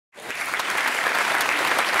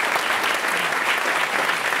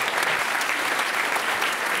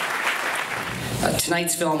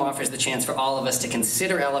Tonight's film offers the chance for all of us to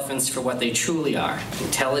consider elephants for what they truly are: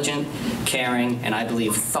 intelligent, caring, and I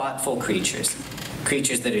believe thoughtful creatures.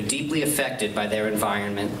 Creatures that are deeply affected by their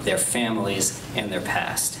environment, their families, and their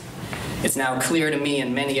past. It's now clear to me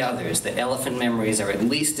and many others that elephant memories are at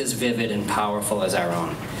least as vivid and powerful as our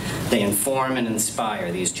own. They inform and inspire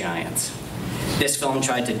these giants. This film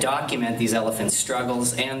tried to document these elephants'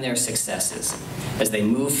 struggles and their successes as they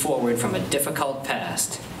move forward from a difficult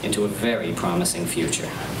past into a very promising future.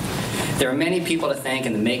 There are many people to thank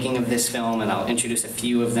in the making of this film, and I'll introduce a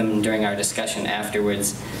few of them during our discussion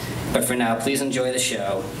afterwards. But for now, please enjoy the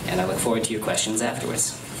show, and I look forward to your questions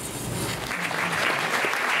afterwards.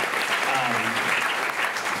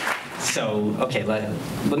 Okay,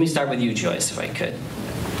 let me start with you, Joyce, if I could.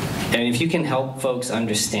 And if you can help folks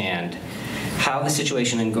understand how the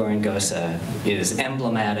situation in Gorongosa is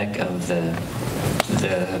emblematic of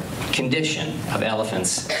the condition of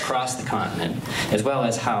elephants across the continent, as well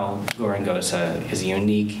as how Gorongosa is a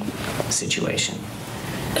unique situation.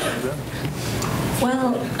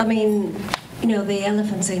 Well, I mean, you know, the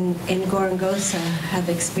elephants in Gorongosa have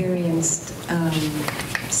experienced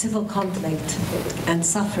civil conflict and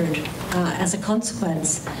suffered as a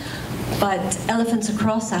consequence. But elephants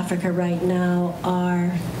across Africa right now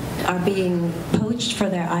are being poached for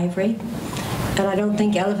their ivory. And I don't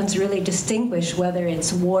think elephants really distinguish whether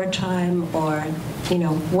it's wartime or, you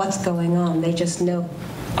know, what's going on. They just know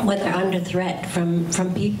when they're under threat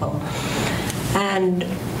from people. And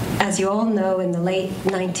as you all know, in the late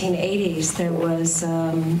 1980s, there was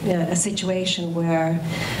a situation where,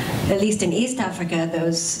 at least in East Africa,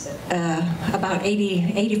 those about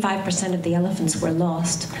 85% of the elephants were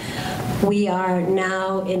lost. We are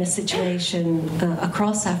now in a situation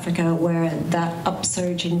across Africa where that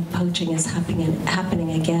upsurge in poaching is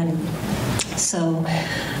happening again. So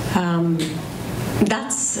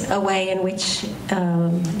that's a way in which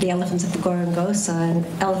the elephants of the Gorongosa and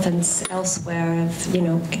elephants elsewhere have, you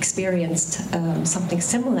know, experienced something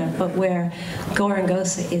similar. But where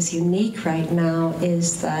Gorongosa is unique right now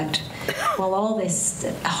is that while all this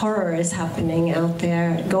horror is happening out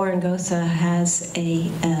there, Gorongosa has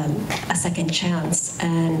a second chance,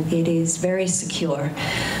 and it is very secure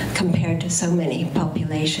compared to so many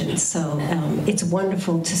populations. So it's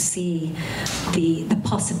wonderful to see the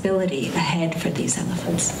possibility ahead for these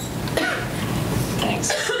elephants.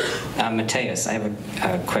 Thanks. Mateus, I have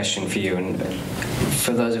a question for you. And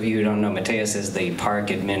for those of you who don't know, Mateus is the park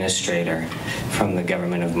administrator from the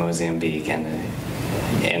government of Mozambique, and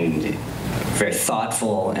very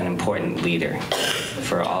thoughtful and important leader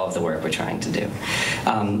for all of the work we're trying to do.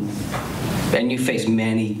 And you face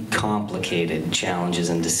many complicated challenges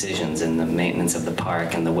and decisions in the maintenance of the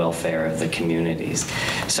park and the welfare of the communities.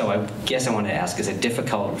 So I guess I want to ask, is it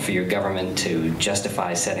difficult for your government to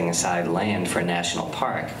justify setting aside land for a national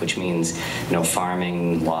park, which means no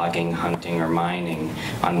farming, logging, hunting, or mining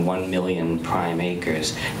on 1 million prime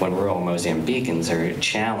acres when rural Mozambicans are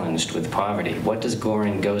challenged with poverty? What does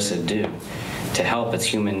Gorongosa do to help its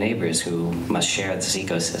human neighbors who must share this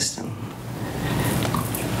ecosystem?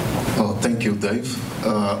 Oh, thank you, Dave.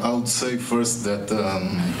 I would say first that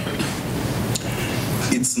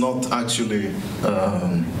it's not actually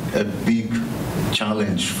a big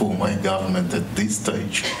challenge for my government at this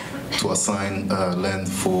stage to assign land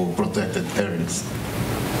for protected areas.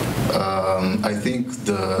 I think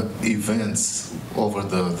the events over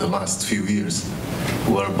the last few years,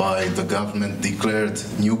 whereby the government declared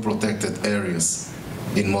new protected areas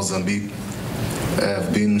in Mozambique,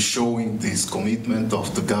 have been showing this commitment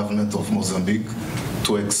of the government of Mozambique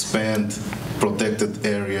to expand protected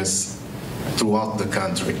areas throughout the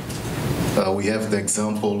country. We have the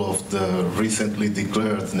example of the recently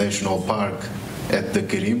declared national park at the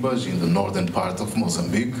Quirimbas in the northern part of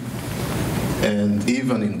Mozambique. And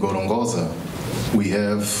even in Gorongosa, we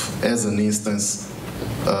have, as an instance,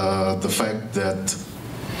 the fact that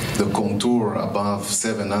the contour above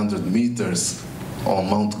 700 meters on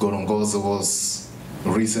Mount Gorongosa was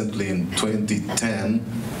recently in 2010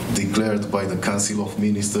 declared by the Council of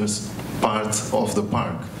Ministers part of the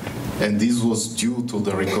park. And this was due to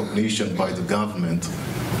the recognition by the government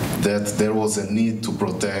that there was a need to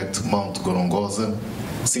protect Mount Gorongosa,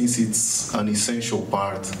 since it's an essential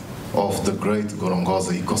part of the great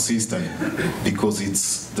Gorongosa ecosystem, because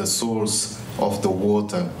it's the source of the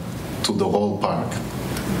water to the whole park.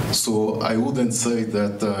 So I wouldn't say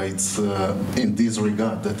that it's in this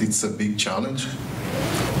regard that it's a big challenge.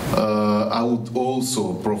 I would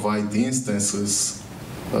also provide instances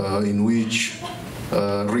in which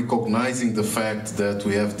recognizing the fact that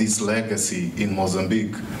we have this legacy in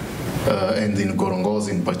Mozambique and in Gorongosa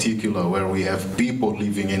in particular, where we have people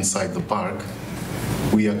living inside the park,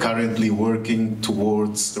 We are currently working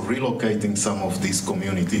towards relocating some of these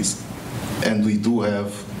communities, and we do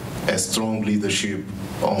have a strong leadership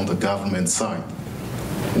on the government side.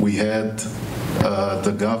 We had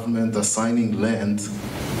the government assigning land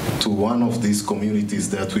to one of these communities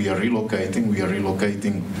that we are relocating. We are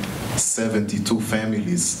relocating 72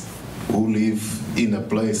 families who live in a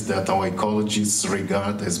place that our ecologists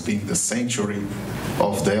regard as being the sanctuary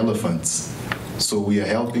of the elephants. So we are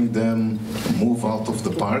helping them move out of the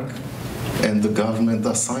park, and the government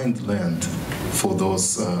assigned land for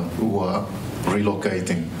those who are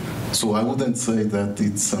relocating. So I wouldn't say that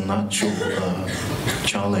it's an actual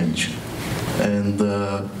challenge. And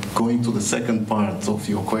going to the second part of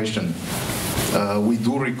your question, we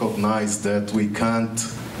do recognize that we can't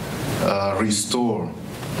restore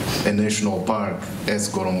a national park as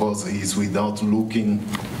Gorongosa is without looking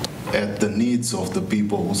at the needs of the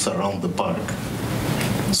people who surround the park.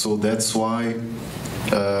 So that's why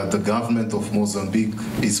the government of Mozambique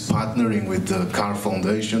is partnering with the CAR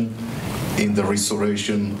Foundation in the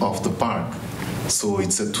restoration of the park. So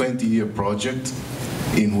it's a 20-year project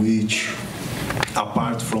in which,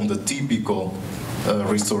 apart from the typical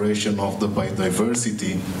restoration of the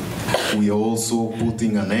biodiversity, we are also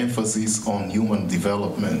putting an emphasis on human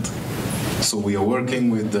development. So we are working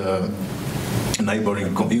with the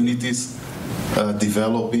neighboring communities,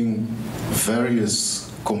 developing various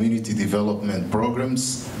community development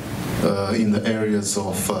programs in the areas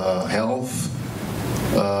of health,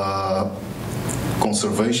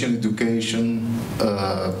 conservation education,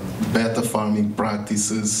 better farming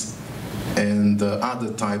practices, and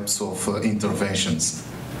other types of interventions.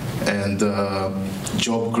 And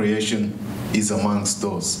job creation is amongst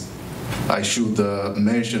those. I should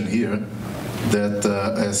mention here that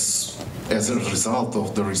as a result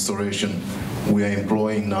of the restoration, we are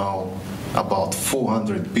employing now about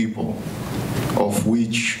 400 people, of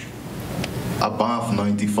which above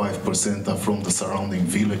 95% are from the surrounding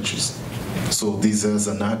villages. So this has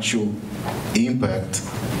an actual impact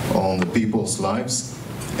on the people's lives.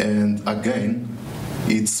 And again,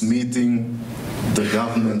 it's meeting the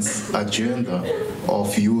government's agenda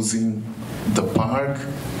of using the park,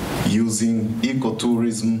 using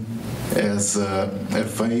ecotourism as a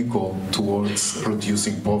vehicle towards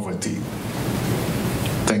reducing poverty.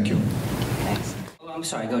 Thank you. Thanks. Oh, I'm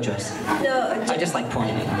sorry, go Joyce. No, I just like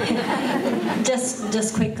pointing.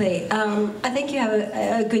 just quickly. I think you have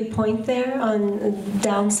a good point there on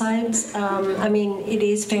downsides. I mean, it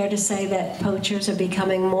is fair to say that poachers are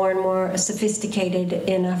becoming more and more sophisticated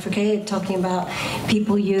in Africa. You're talking about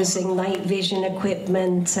people using night vision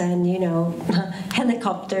equipment and, you know,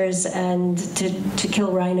 helicopters and to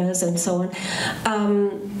kill rhinos and so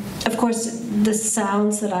on. Of course, the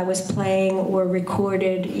sounds that I was playing were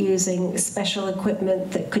recorded using special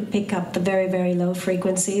equipment that could pick up the very, very low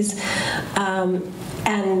frequencies.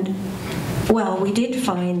 And, well, we did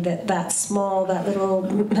find that that little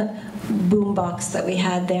boombox that we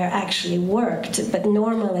had there actually worked. But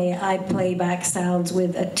normally I play back sounds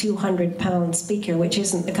with a 200-pound speaker, which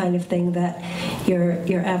isn't the kind of thing that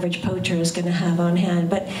your average poacher is going to have on hand.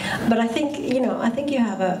 But I think, you know, I think you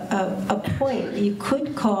have a point. You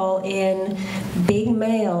could call in big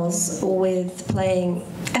males with playing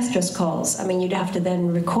estrus calls. I mean, you'd have to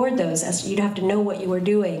then record those. You'd have to know what you were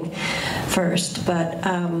doing first. But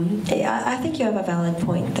I think you have a valid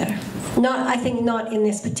point there. I think not in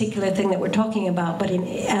this particular thing that we're talking about, but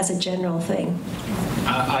as a general thing.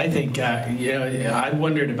 I think, you know, I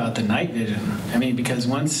wondered about the night vision. I mean, because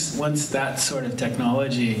once that sort of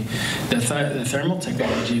technology, the thermal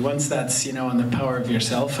technology, once that's, you know, on the power of your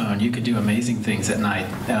cell phone, you could do amazing things at night.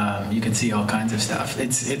 You can see all kinds of stuff.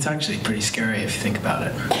 It's actually pretty scary if you think about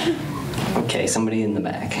it. Okay, somebody in the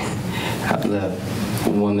back. The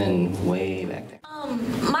woman way back there.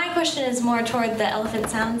 My question is more toward the elephant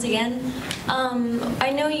sounds again.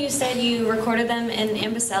 I know you said you recorded them in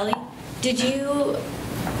Amboseli. Did you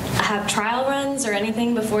have trial runs or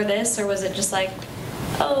anything before this, or was it just like,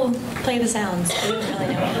 oh, play the sounds? I didn't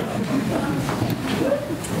really know.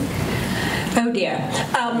 Oh dear.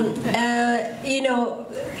 You know,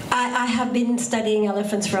 I have been studying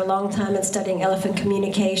elephants for a long time and studying elephant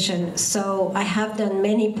communication, so I have done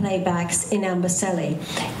many playbacks in Amboseli.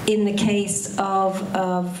 In the case of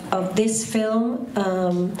this film,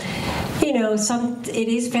 you know, it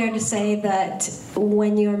is fair to say that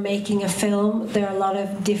when you're making a film, there are a lot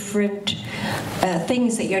of different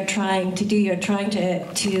things that you're trying to do. You're trying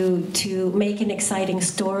to make an exciting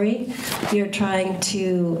story. You're trying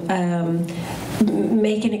to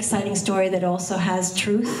make an exciting story that also has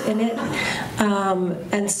truth in it.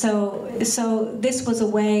 And so this was a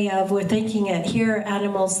way of, we're thinking at here are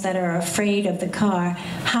animals that are afraid of the car.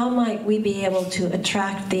 How might we be able to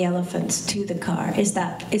attract the elephants to the car? Is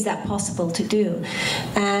that possible to do?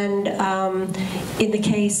 And in the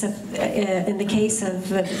case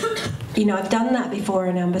of I've done that before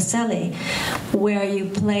in Amboseli, where you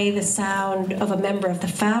play the sound of a member of the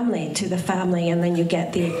family to the family, and then you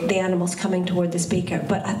get the animals coming toward the speaker.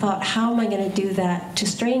 But I thought, how am I going to do that to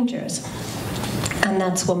strangers? And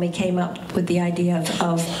that's when we came up with the idea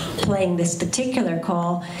of playing this particular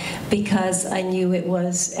call, because I knew it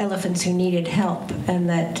was elephants who needed help, and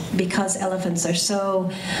that because elephants are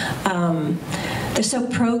so they're so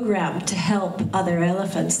programmed to help other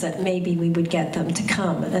elephants, that maybe we would get them to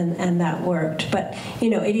come, and that worked. But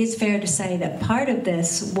it is fair to say that part of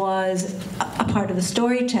this was a part of the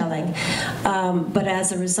storytelling. But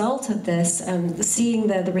as a result of this, seeing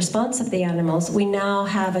the response of the animals, we now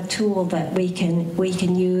have a tool that we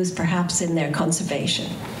can use perhaps in their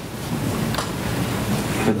conservation.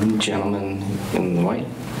 The gentleman in the white.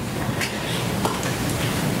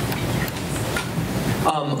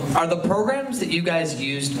 Are the programs that you guys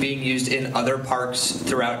being used in other parks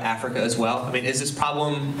throughout Africa as well? I mean, is this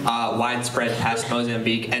problem widespread past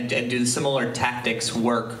Mozambique, and do similar tactics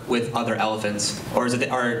work with other elephants, or did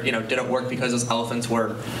it work because those elephants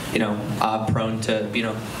were, prone to,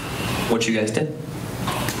 what you guys did?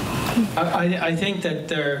 I think that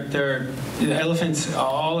the elephants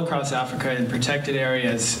all across Africa in protected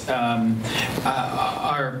areas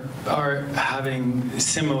are having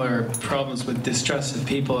similar problems with distrust of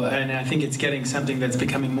people, and I think it's getting something that's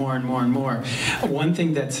becoming more and more and more. One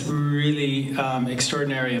thing that's really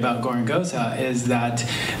extraordinary about Gorongosa is that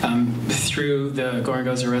through the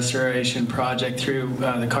Gorongosa Restoration Project, through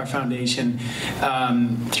the Carr Foundation,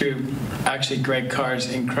 through actually Greg Carr's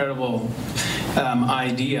incredible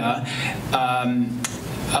idea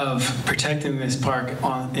of protecting this park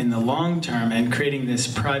in the long term and creating this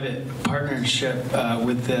private partnership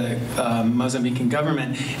with the Mozambican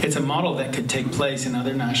government, it's a model that could take place in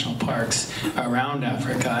other national parks around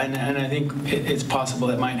Africa, and I think it's possible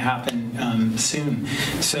it might happen soon.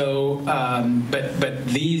 So, but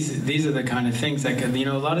these are the kind of things that could,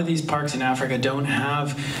 a lot of these parks in Africa don't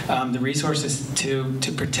have the resources to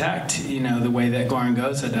protect, the way that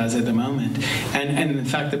Gorongosa does at the moment. And in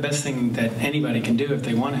fact, the best thing that anybody can do if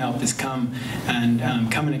they want to help is come and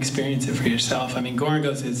experience it for yourself. I mean,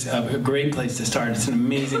 Gorongosa is a great place to start. It's an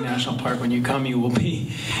amazing national park. When you come, you will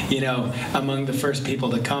be, among the first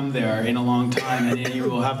people to come there in a long time, and you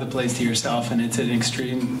will have the place to yourself. And it's an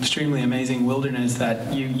extremely amazing wilderness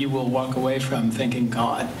that you will walk away from thinking,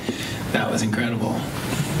 God, that was incredible.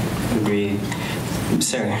 Agreed.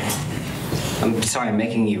 Sir, I'm sorry I'm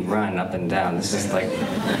making you run up and down. This is like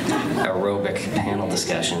aerobic panel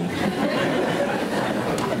discussion.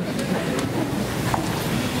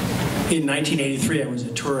 In 1983, I was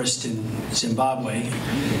a tourist in Zimbabwe,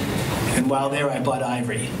 and while there I bought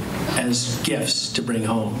ivory as gifts to bring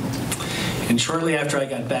home. And shortly after I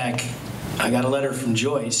got back, I got a letter from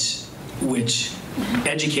Joyce, which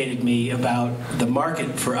educated me about the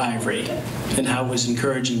market for ivory and how it was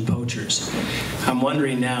encouraging poachers. I'm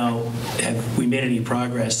wondering now, have we made any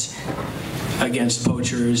progress against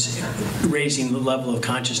poachers, raising the level of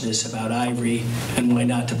consciousness about ivory and why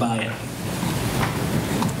not to buy it?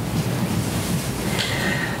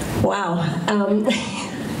 Wow,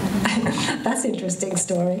 that's an interesting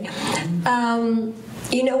story.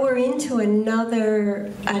 We're into a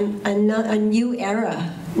new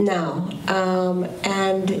era now,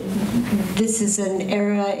 and this is an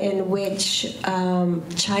era in which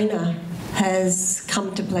China has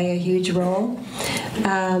come to play a huge role.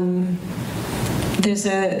 There's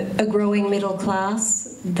a growing middle class.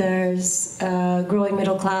 There's a growing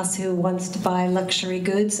middle class who wants to buy luxury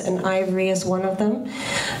goods, and ivory is one of them.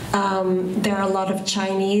 There are a lot of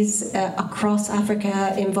Chinese across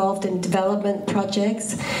Africa involved in development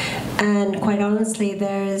projects, and quite honestly,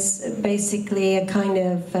 there's basically a kind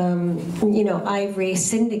of ivory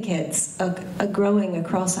syndicates growing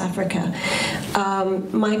across Africa.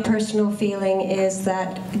 My personal feeling is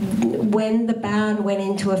that when the ban went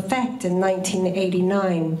into effect in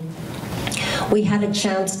 1989, we had a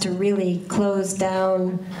chance to really close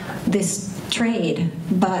down this trade,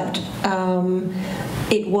 but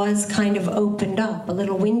it was kind of opened up. A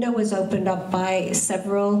little window was opened up by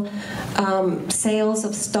several sales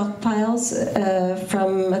of stockpiles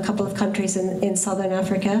from a couple of countries in southern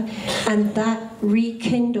Africa, and that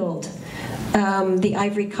rekindled the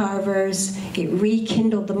ivory carvers. It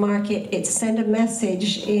rekindled the market. It sent a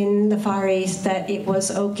message in the Far East that it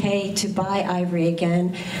was okay to buy ivory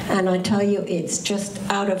again. And I tell you, it's just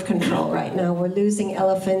out of control right now. We're losing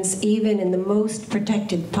elephants even in the most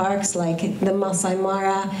protected parks like the Masai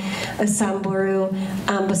Mara, Samburu,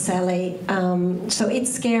 Amboseli. So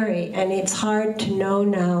it's scary, and it's hard to know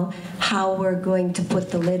now how we're going to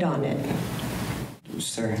put the lid on it.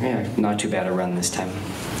 Sir, yeah, not too bad a run this time.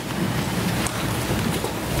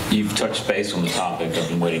 You've touched base on the topic I've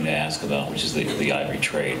been waiting to ask about, which is the ivory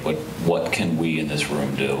trade. What can we in this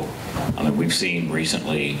room do? I mean, we've seen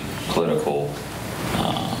recently political,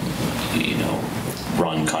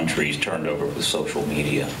 run countries turned over with social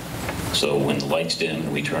media. So when the lights dim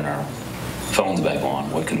and we turn our phones back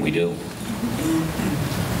on, what can we do?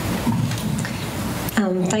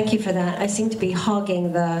 Thank you for that. I seem to be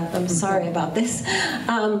hogging I'm sorry about this.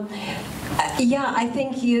 Yeah, I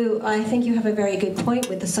think you have a very good point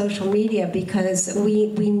with the social media, because we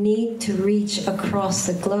need to reach across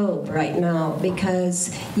the globe right now,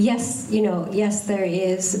 because yes, there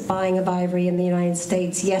is buying of ivory in the United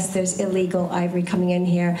States. Yes, there's illegal ivory coming in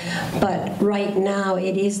here, but right now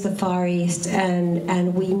it is the Far East,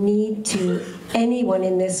 and we need to. Anyone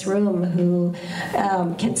in this room who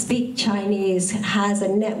can speak Chinese, has a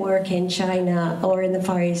network in China or in the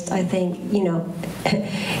Far East, I think,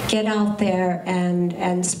 get out there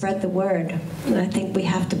and spread the word. And I think we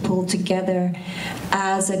have to pull together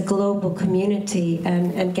as a global community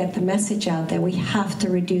and get the message out there. We have to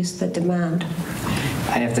reduce the demand.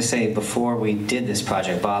 I have to say, before we did this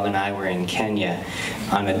project, Bob and I were in Kenya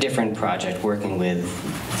on a different project working with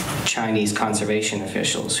Chinese conservation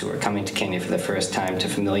officials who are coming to Kenya for the first time to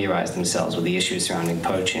familiarize themselves with the issues surrounding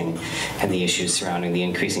poaching and the issues surrounding the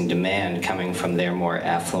increasing demand coming from their more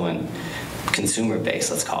affluent consumer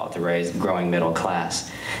base, let's call it, the growing middle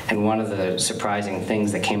class. And one of the surprising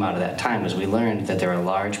things that came out of that time was we learned that there are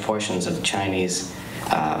large portions of the Chinese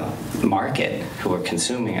market who are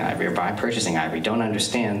consuming ivory or purchasing ivory don't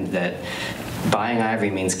understand that buying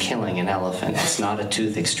ivory means killing an elephant. It's not a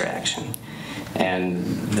tooth extraction. And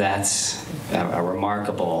that's a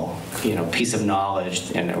remarkable, piece of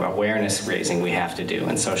knowledge and awareness raising we have to do,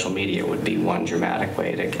 and social media would be one dramatic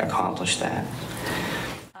way to accomplish that.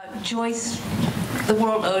 Joyce, the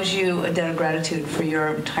world owes you a debt of gratitude for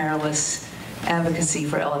your tireless advocacy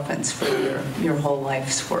for elephants for your whole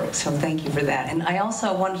life's work, so thank you for that. And I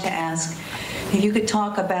also wanted to ask if you could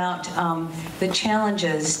talk about the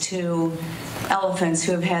challenges to elephants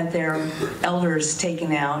who have had their elders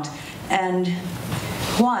taken out, and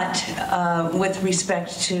what, with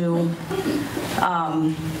respect to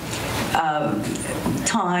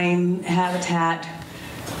time, habitat,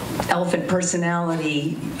 elephant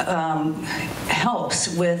personality, helps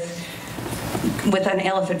with an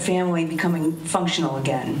elephant family becoming functional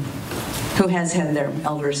again, who has had their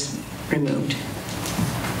elders removed?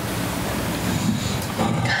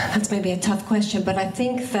 That's maybe a tough question, but I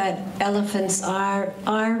think that elephants are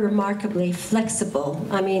remarkably flexible.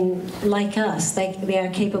 I mean, like us, they are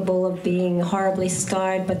capable of being horribly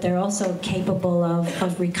scarred, but they're also capable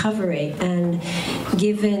of recovery. And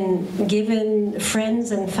given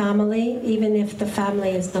friends and family, even if the family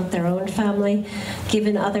is not their own family,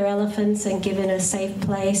 given other elephants and given a safe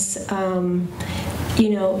place,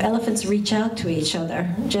 elephants reach out to each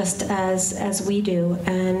other just as we do,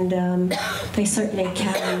 and they certainly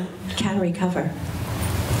can recover.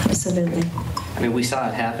 Absolutely. I mean, we saw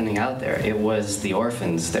it happening out there. It was the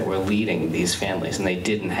orphans that were leading these families, and they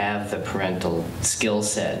didn't have the parental skill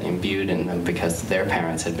set imbued in them because their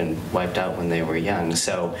parents had been wiped out when they were young.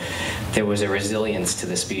 So there was a resilience to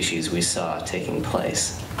the species we saw taking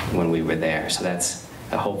place when we were there. So that's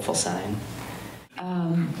a hopeful sign.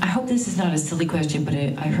 I hope this is not a silly question, but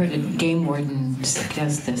I heard a game warden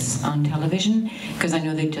suggest this on television, because I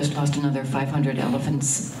know they just lost another 500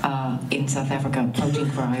 elephants in South Africa poaching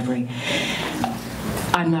for ivory.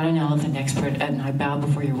 I'm not an elephant expert, and I bow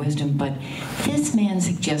before your wisdom, but this man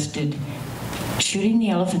suggested shooting the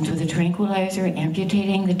elephants with a tranquilizer,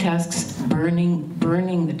 amputating the tusks,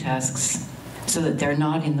 burning the tusks, so that they're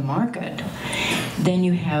not in the market. Then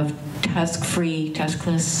you have tusk-free,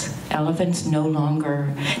 tuskless elephants no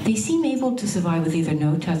longer. They seem able to survive with either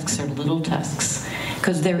no tusks or little tusks,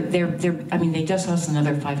 because they just lost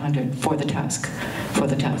another 500 for the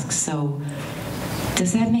tusks. So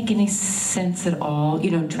does that make any sense at all?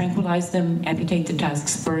 Tranquilize them, amputate the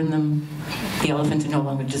tusks, burn them. The elephants are no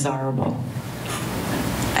longer desirable.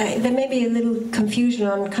 there may be a little confusion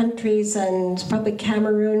on countries, and probably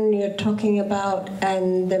Cameroon you're talking about,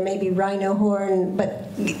 and there may be rhino horn, but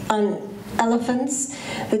on elephants,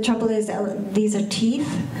 the trouble is these are teeth.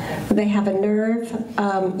 They have a nerve.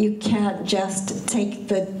 You can't just take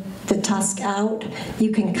the tusk out.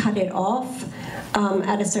 You can cut it off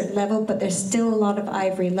at a certain level, but there's still a lot of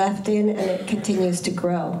ivory left in, and it continues to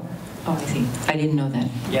grow. Oh, I see. I didn't know that.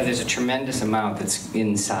 Yeah, there's a tremendous amount that's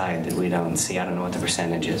inside that we don't see. I don't know what the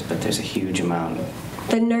percentage is, but there's a huge amount.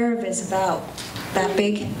 The nerve is about that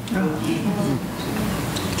big.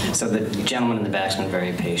 So the gentleman in the back's been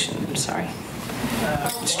very patient. I'm sorry.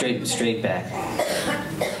 Straight back.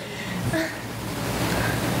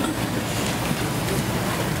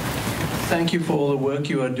 Thank you for all the work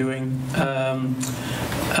you are doing.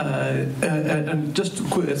 And just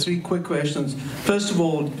three quick questions. First of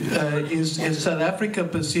all, is South Africa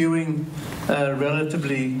pursuing a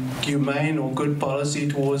relatively humane or good policy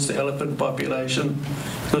towards the elephant population?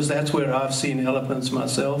 Because that's where I've seen elephants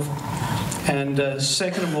myself. And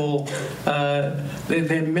second of all,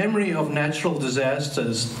 their memory of natural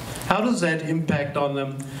disasters, how does that impact on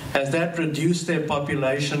them? Has that reduced their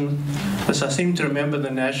population? Because I seem to remember the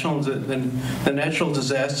natural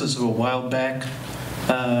disasters of a while back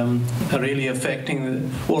are really affecting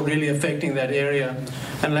that area.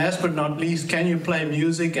 And last but not least, can you play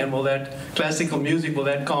music, and will that classical music, will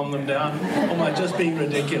that calm them down? Or am I just being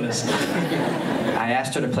ridiculous? I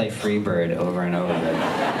asked her to play Freebird over and over, but I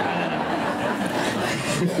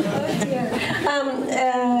don't know.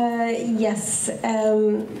 Yes,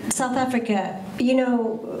 South Africa, you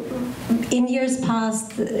know, in years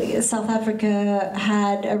past, South Africa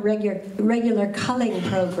had a regular culling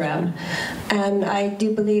program, and I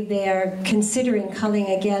do believe they are considering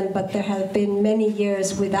culling again, but there have been many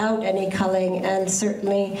years without any culling, and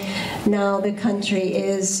certainly now the country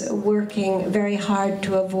is working very hard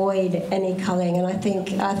to avoid any culling, and I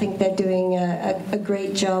think they're doing a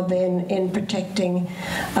great job in protecting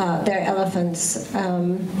their elephants.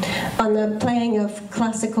 On the playing of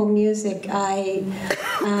classical music, I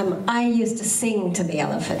used to sing to the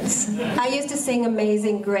elephants. I used to sing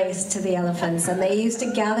Amazing Grace to the elephants, and they used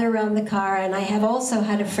to gather around the car, and I have also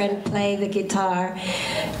had a friend play the guitar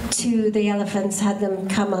to the elephants, had them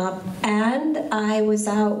come up, and I was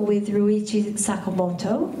out with Ruichi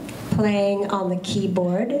Sakamoto playing on the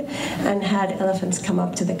keyboard and had elephants come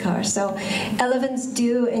up to the car. So elephants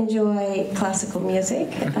do enjoy classical music.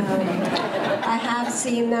 I have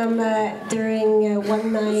seen them during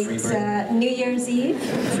one night, New Year's Eve.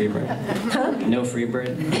 Freebird. Huh? No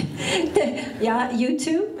Freebird? Yeah, you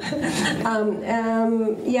too.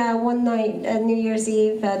 Yeah, one night, New Year's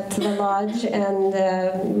Eve at the lodge, and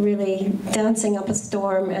really dancing up a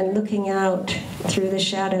storm and looking out through the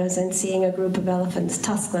shadows and seeing a group of elephants,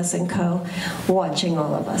 tuskless and co, watching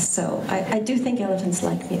all of us. So I do think elephants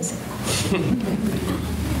like music.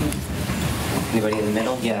 Anybody in the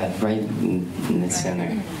middle? Yeah, right in the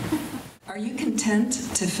center. Are you content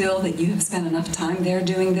to feel that you have spent enough time there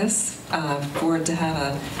doing this for it to have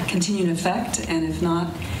a continued effect? And if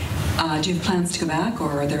not, do you have plans to go back,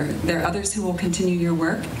 or are there others who will continue your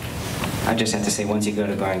work? I just have to say, once you go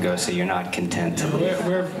to Gorongosa, you're not content.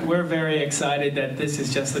 We're very excited that this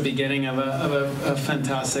is just the beginning of a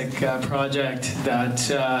fantastic project. That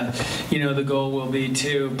the goal will be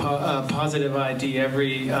to positive ID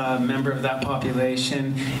every member of that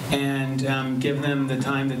population and give them the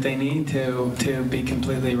time that they need to be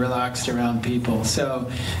completely relaxed around people.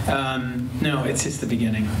 So no, it's just the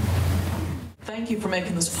beginning. Thank you for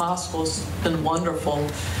making this possible. It's been wonderful.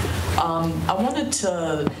 I wanted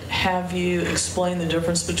to have you explain the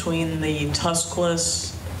difference between the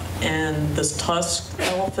tuskless and the tusked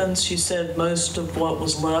elephants. You said most of what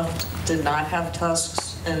was left did not have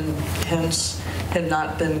tusks and hence had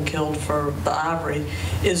not been killed for the ivory.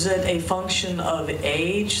 Is it a function of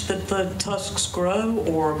age that the tusks grow,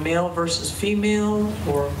 or male versus female,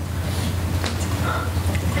 or?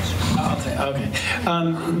 Okay.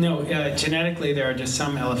 No, genetically there are just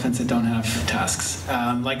some elephants that don't have tusks.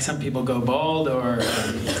 Like some people go bald or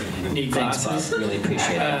need glasses. Thanks, Bob. Really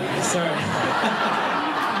appreciate it. Sorry.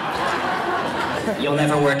 You'll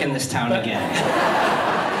never work in this town again.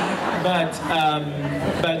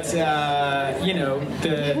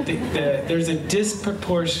 There's a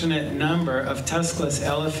disproportionate number of tuskless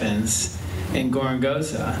elephants in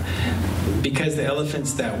Gorongosa because the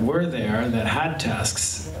elephants that were there that had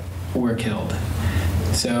tusks were killed.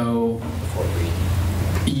 So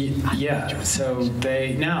yeah, so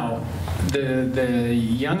they now the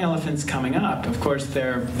young elephants coming up, of course,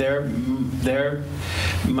 their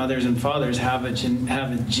mothers and fathers have a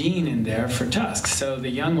gene in there for tusks. So the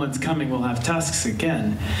young ones coming will have tusks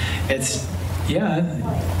again. It's, yeah.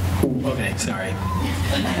 Ooh, okay, sorry.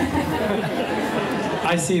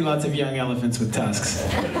 I see lots of young elephants with tusks.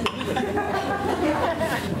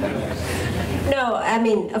 No, I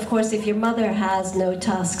mean, of course, if your mother has no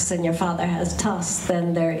tusks and your father has tusks,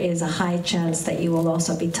 then there is a high chance that you will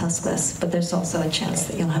also be tuskless. But there's also a chance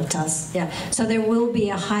that you'll have tusks. Yeah. So there will be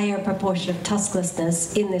a higher proportion of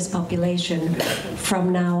tusklessness in this population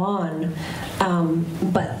from now on.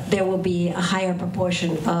 But there will be a higher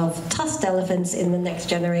proportion of tusked elephants in the next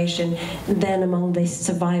generation than among the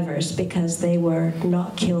survivors, because they were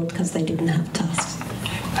not killed because they didn't have tusks.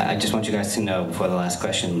 I just want you guys to know before the last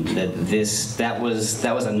question that that was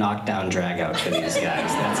a knockdown drag out for these guys.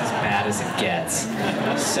 That's as bad as it gets.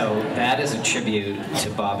 So that is a tribute to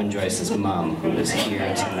Bob and Joyce's mom, who is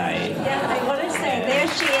here tonight. Yeah, I want to say, there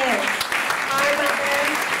she is. Our mother.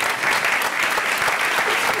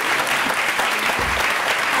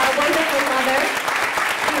 Our wonderful mother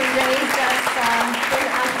who raised us in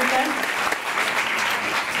Africa.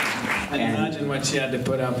 I imagine what she had to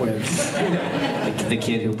put up with. The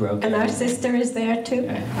kid who broke it. And our sister is there too.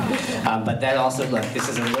 Okay. But that also, look, this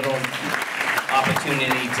is a little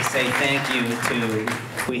opportunity to say thank you to,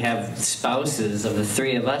 we have spouses of the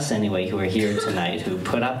three of us anyway who are here tonight who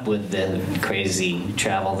put up with the crazy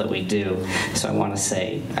travel that we do. So I want to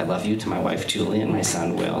say I love you to my wife Julie and my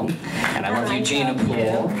son Will. And I love you, Gina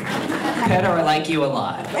Poole. Pedro, I like you a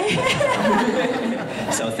lot.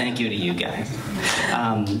 So thank you to you guys.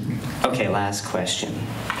 Okay, last question.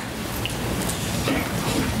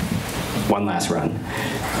 One last run.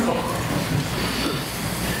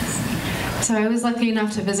 So I was lucky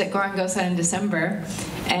enough to visit Gorongosa in December,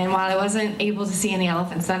 and while I wasn't able to see any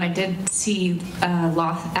elephants then, I did see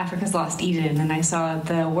Africa's Lost Eden, and I saw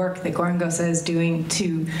the work that Gorongosa is doing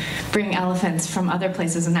to bring elephants from other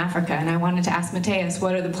places in Africa. And I wanted to ask Mateus,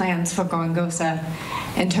 what are the plans for Gorongosa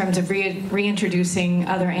in terms of reintroducing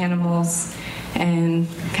other animals and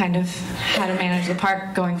kind of how to manage the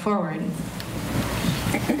park going forward?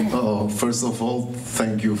 First of all,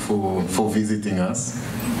 thank you for visiting us.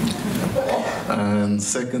 And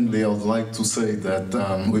secondly, I would like to say that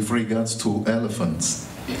with regards to elephants,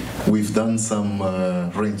 we've done some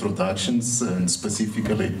reintroductions and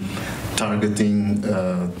specifically targeting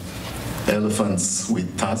elephants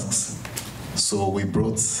with tusks. So we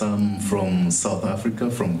brought some from South Africa,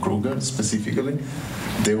 from Kruger specifically.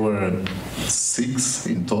 There were 6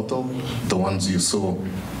 in total, the ones you saw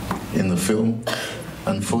in the film.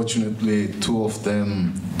 Unfortunately, 2 of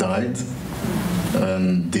them died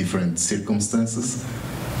in different circumstances.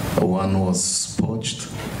 One was poached,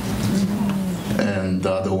 and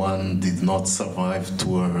the other one did not survive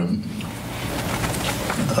to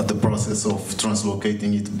the process of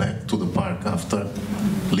translocating it back to the park after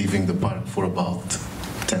leaving the park for about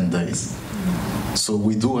 10 days. So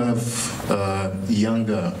we do have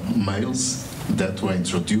younger males that were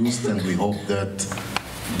introduced, and we hope that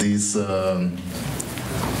these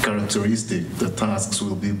characteristic, the tusks,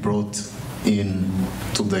 will be brought in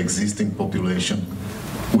to the existing population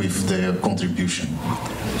with their contribution.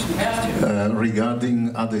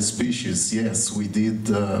 Regarding other species, yes, we did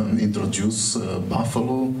introduce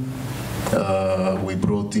buffalo. We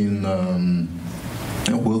brought in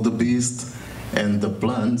wildebeest, and the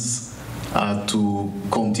plans are to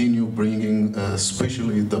continue bringing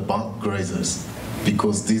especially the bulk grazers,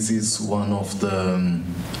 because this is one of the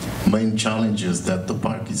main challenges that the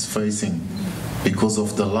park is facing. Because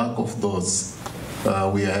of the lack of those,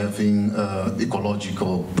 we are having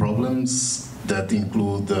ecological problems that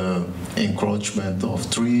include encroachment of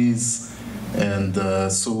trees, and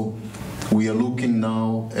so we are looking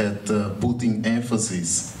now at putting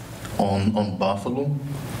emphasis on buffalo,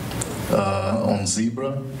 on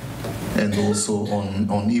zebra, and also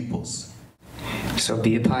on hippos. So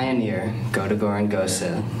be a pioneer, go to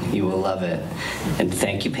Gorongosa, you will love it. And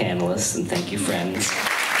thank you panelists, and thank you friends.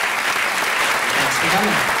 Thanks for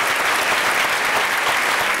coming.